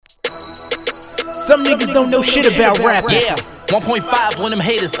Some niggas don't know shit about rapping. Yeah, 1.5 on them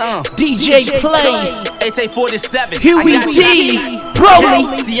haters, DJ Play, AK-47, Huey D,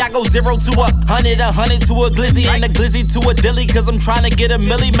 Brolie. See, I go 0 to 100, 100 to a glizzy, and a glizzy to a dilly, cause I'm trying to get a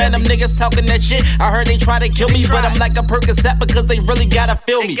milli. Man, them niggas talking that shit. I heard they try to kill me, but I'm like a Percocet because they really gotta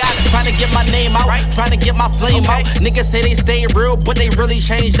feel me. Trying to get my name out, trying to get my flame out. Niggas say they stay real, but they really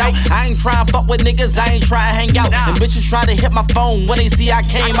changed out. I ain't trying to fuck with niggas, I ain't trying to hang out. And bitches try to hit my phone when they see I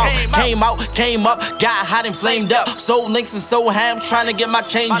came out. Came up, got hot and flamed up. Sold links and sold ham, trying to get my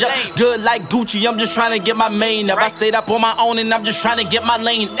change up. Good like Gucci, I'm just trying to get my main up. I stayed up on my own and I'm just trying to get my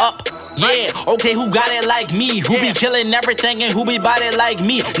lane up. Yeah, okay, who got it like me? Who be killing everything and who be bout it like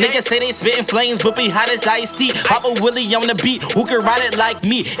me? Niggas say they spitting flames, but be hot as iced tea. Papa Willie on the beat, who can ride it like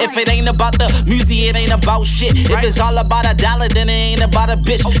me? If it ain't about the music, it ain't about shit. If it's all about a dollar, then it ain't about a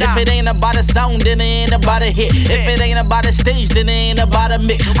bitch. If it ain't about a sound, then it ain't about a hit. If it ain't about a stage, then it ain't about a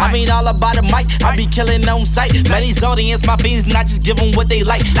mix. I mean all about a mic, I be killing on sight. Man, these audience, my fiends, and I just give them what they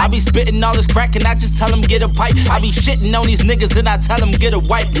like. I be spitting all this crack and I just tell them get a pipe. I be shitting on these niggas and I tell them get a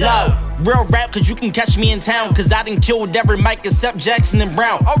wipe. Love. Real rap, cause you can catch me in town. Cause I done killed every mic except Jackson and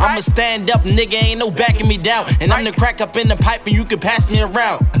Brown. I'm a stand up nigga, ain't no backing me down. And I'm the crack up in the pipe and you can pass me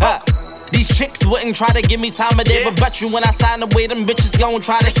around. These chicks wouldn't try to give me time of day, but bet you when I sign away, them bitches gon'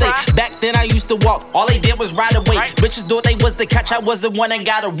 try to stay. Back then I used to walk, all they did was ride away. Bitches thought they was the catch, I was the one that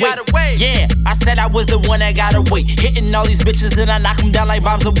got away. Yeah, I said I was the one that got away. Hitting all these bitches and I knock them down like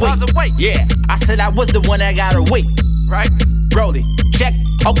bombs away. Yeah, I said I was the one that got away. Right? Brolie, check.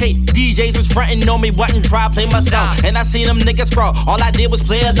 Okay, DJs was frontin' on me, wasn't try to play my sound. And I seen them niggas fraud, all I did was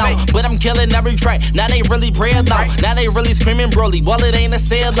play along. But I'm killing every track, now they really pray along. Now they really screaming Brolie, well it ain't a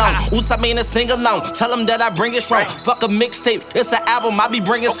say along. Oops, I mean a sing along, tell them that I bring it strong. Fuck a mixtape, it's an album, I be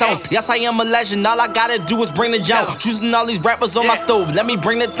bringing songs. Yes, I am a legend, all I gotta do is bring the jump. Choosing all these rappers on my stove, let me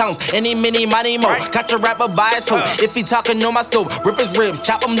bring the tongues. Any, mini, money, mo. Got your rapper by his hoe. If he talking on my stove, rip his ribs,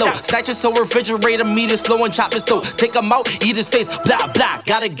 chop him low. Snatch his soul, refrigerator, meat his flow and chop his stove. Take him out, eat his face, blah, blah,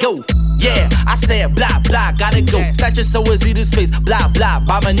 gotta go. Yeah, I said blah, blah, gotta go. Snatch your soul, eat his face, blah, blah,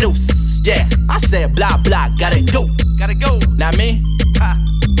 by my noose. Yeah, I said blah, blah, gotta go. Not me?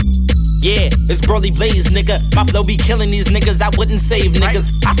 Yeah, it's Brolie Blaze, nigga. My flow be killing these niggas, I wouldn't save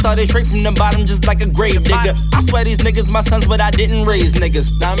niggas. I started straight from the bottom just like a grave nigga. I swear these niggas my sons, but I didn't raise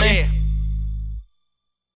niggas. Nah, man.